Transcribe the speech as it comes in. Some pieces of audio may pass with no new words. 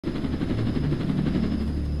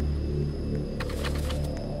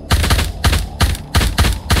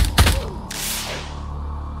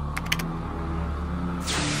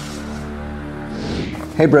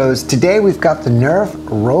Hey bros, today we've got the Nerf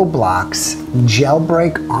Roblox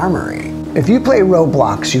Jailbreak Armory. If you play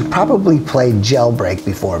Roblox, you've probably played Jailbreak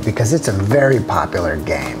before because it's a very popular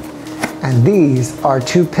game. And these are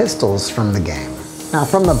two pistols from the game. Now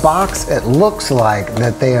from the box, it looks like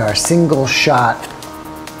that they are single shot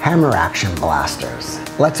hammer action blasters.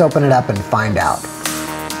 Let's open it up and find out.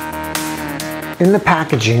 In the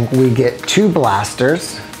packaging, we get two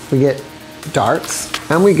blasters, we get darts,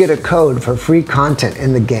 and we get a code for free content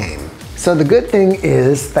in the game. So the good thing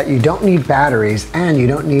is that you don't need batteries and you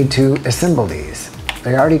don't need to assemble these.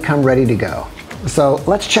 They already come ready to go. So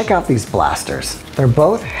let's check out these blasters. They're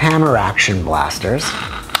both hammer action blasters,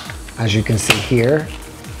 as you can see here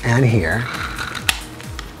and here.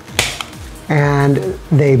 And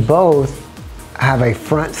they both have a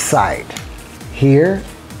front sight here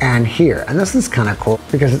and here. And this is kind of cool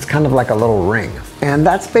because it's kind of like a little ring. And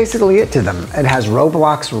that's basically it to them. It has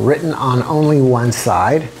Roblox written on only one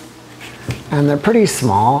side. And they're pretty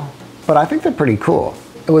small, but I think they're pretty cool.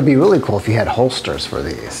 It would be really cool if you had holsters for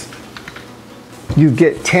these. You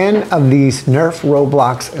get 10 of these Nerf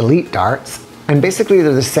Roblox Elite darts. And basically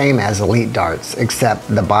they're the same as Elite darts, except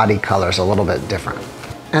the body color's a little bit different.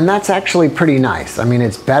 And that's actually pretty nice. I mean,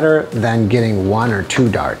 it's better than getting 1 or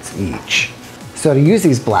 2 darts each. So to use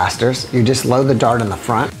these blasters, you just load the dart in the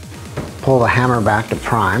front, pull the hammer back to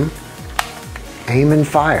prime, aim and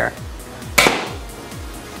fire.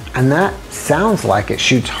 And that sounds like it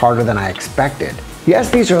shoots harder than I expected. Yes,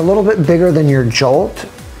 these are a little bit bigger than your Jolt,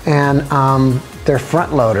 and they're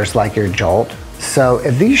front loaders like your Jolt. So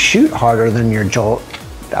if these shoot harder than your Jolt,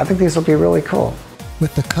 I think these will be really cool.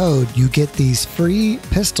 With the code, you get these free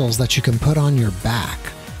pistols that you can put on your back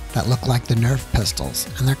that look like the Nerf pistols,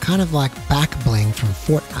 and they're kind of like back bling from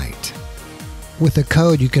Fortnite. With the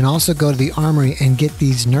code, you can also go to the Armory and get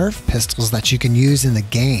these Nerf pistols that you can use in the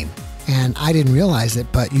game. And I didn't realize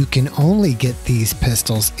it, but you can only get these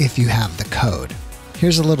pistols if you have the code.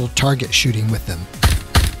 Here's a little target shooting with them.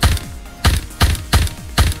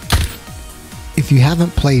 If you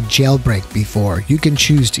haven't played Jailbreak before, you can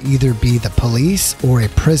choose to either be the police or a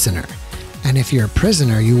prisoner. And if you're a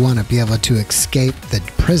prisoner, you want to be able to escape the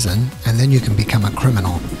prison, and then you can become a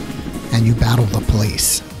criminal, and you battle the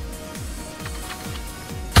police.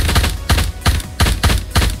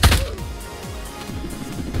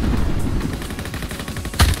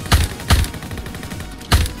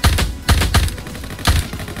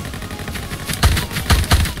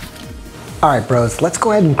 All right, bros, let's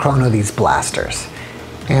go ahead and chrono these blasters.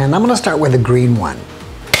 And I'm gonna start with the green one.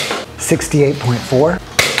 68.4,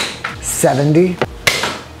 70,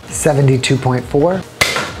 72.4,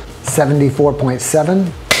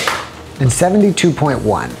 74.7, and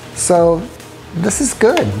 72.1. So this is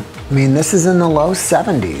good. I mean, this is in the low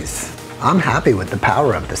 70s. I'm happy with the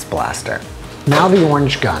power of this blaster. Now the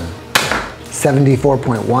orange gun.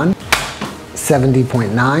 74.1,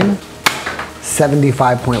 70.9,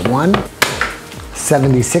 75.1,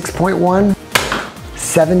 76.1,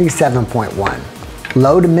 77.1.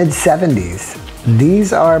 Low to mid 70s.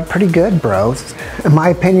 These are pretty good, bros. In my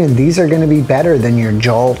opinion, these are gonna be better than your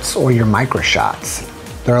Jolts or your Micro Shots.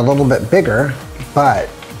 They're a little bit bigger, but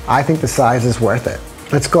I think the size is worth it.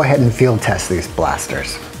 Let's go ahead and field test these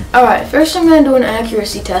blasters. All right, first I'm gonna do an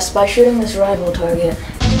accuracy test by shooting this rival target.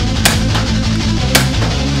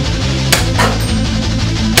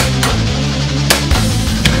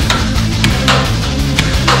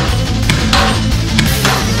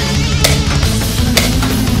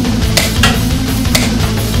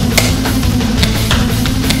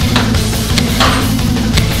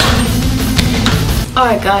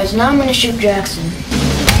 Alright guys, now I'm going to shoot Jackson.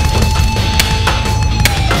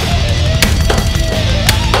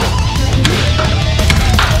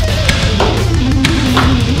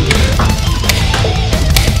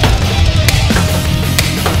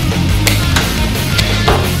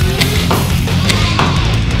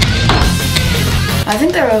 I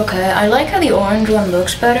think they're okay. I like how the orange one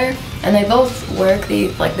looks better, and they both work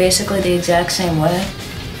basically the exact same way.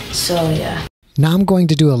 So yeah. Now I'm going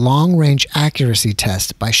to do a long-range accuracy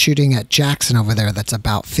test by shooting at Jackson over there that's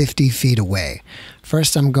about 50 feet away.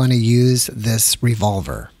 First, I'm going to use this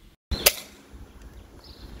revolver.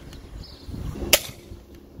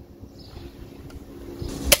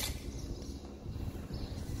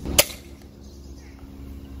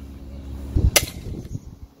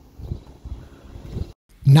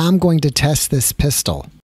 Now I'm going to test this pistol.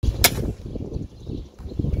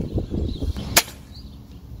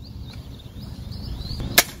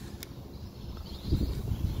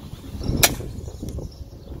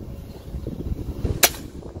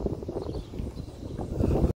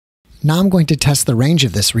 Now I'm going to test the range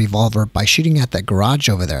of this revolver by shooting at that garage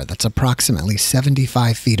over there that's approximately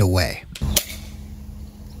 75 feet away.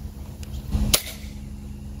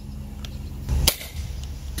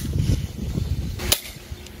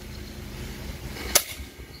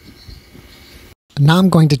 Now I'm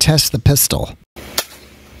going to test the pistol.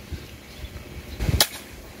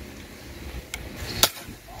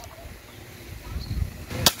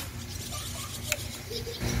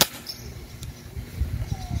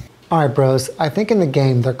 Alright bros, I think in the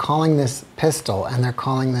game they're calling this pistol and they're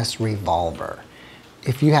calling this revolver.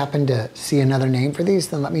 If you happen to see another name for these,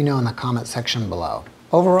 then let me know in the comment section below.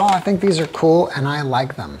 Overall, I think these are cool and I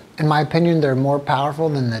like them. In my opinion, they're more powerful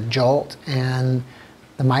than the Jolt and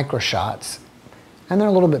the Micro Shots. And they're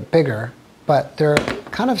a little bit bigger, but they're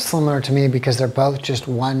kind of similar to me because they're both just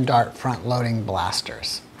one dart front loading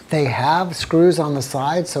blasters. They have screws on the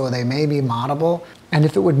side, so they may be moddable. And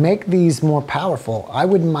if it would make these more powerful, I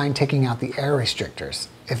wouldn't mind taking out the air restrictors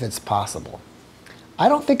if it's possible. I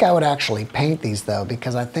don't think I would actually paint these though,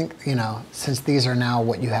 because I think, since these are now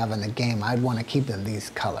what you have in the game, I'd want to keep them these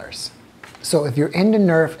colors. So if you're into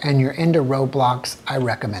Nerf and you're into Roblox, I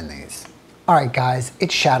recommend these. Alright guys,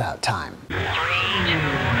 it's shout out time.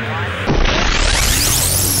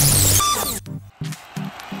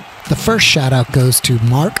 The first shout out goes to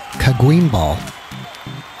Mark Kagweenball.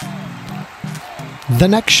 The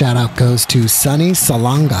next shout out goes to Sunny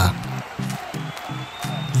Salanga.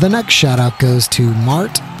 The next shout out goes to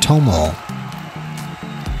Mart Tomol.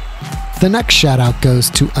 The next shout out goes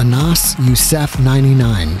to Anas Youssef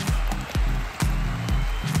 99.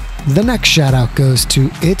 The next shout out goes to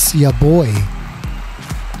It's Ya Boy.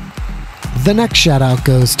 The next shout out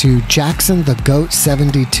goes to Jackson the Goat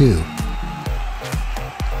 72.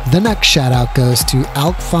 The next shout out goes to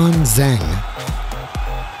Alkfan Zeng.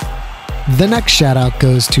 The next shout out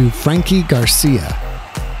goes to Frankie Garcia.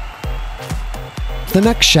 The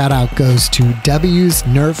next shout out goes to W's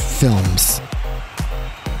Nerf Films.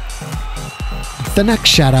 The next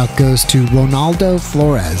shout out goes to Ronaldo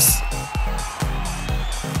Flores.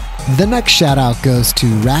 The next shout out goes to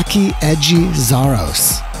Raki Edgy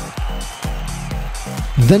Zaros.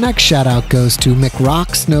 The next shout out goes to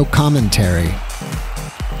McRocks No Commentary.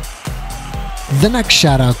 The next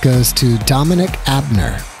shout out goes to Dominic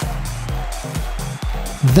Abner.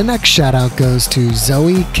 The next shout out goes to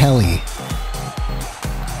Zoe Kelly.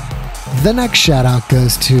 The next shout out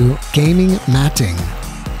goes to Gaming Matting.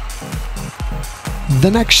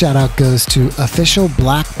 The next shout out goes to Official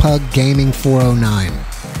Black Pug Gaming 409.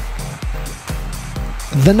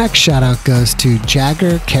 The next shout out goes to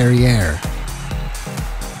Jagger Carriere.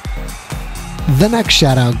 The next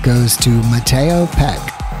shout out goes to Mateo Peck.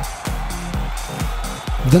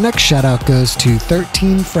 The next shout out goes to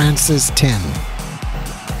 13 Francis 10.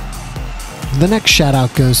 The next shout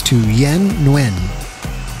out goes to Yen Nguyen.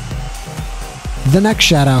 The next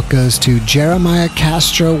shout out goes to Jeremiah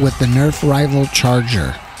Castro with the Nerf Rival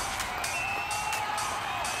Charger.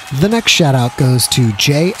 The next shout out goes to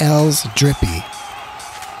JL's Drippy.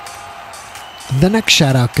 The next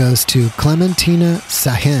shout out goes to Clementina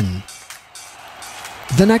Sahin.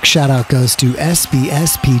 The next shout out goes to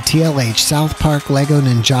SBSP TLH South Park Lego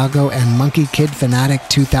Ninjago and Monkey Kid Fanatic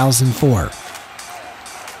 2004.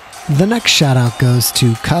 The next shout out goes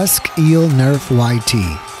to Cusk Eel Nerf YT.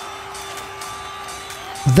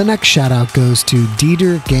 The next shout out goes to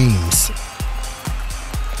Dieter Games.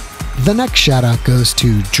 The next shout out goes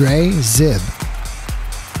to Dre Zib.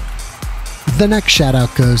 The next shout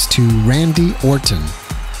out goes to Randy Orton.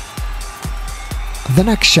 The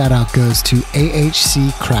next shout out goes to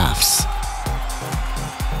AHC Crafts.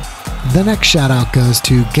 The next shout out goes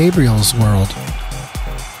to Gabriel's World.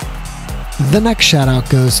 The next shout out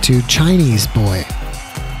goes to Chinese Boy.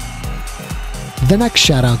 The next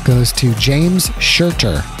shout out goes to James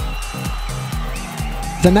Shurter.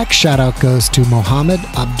 The next shout out goes to Mohammed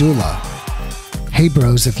Abdullah. Hey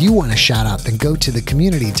bros, if you want a shout out, then go to the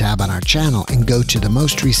community tab on our channel and go to the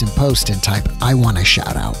most recent post and type I want a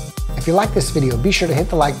shout out. If you like this video, be sure to hit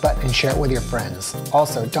the like button and share it with your friends.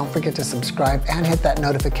 Also, don't forget to subscribe and hit that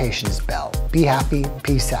notifications bell. Be happy,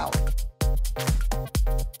 peace out.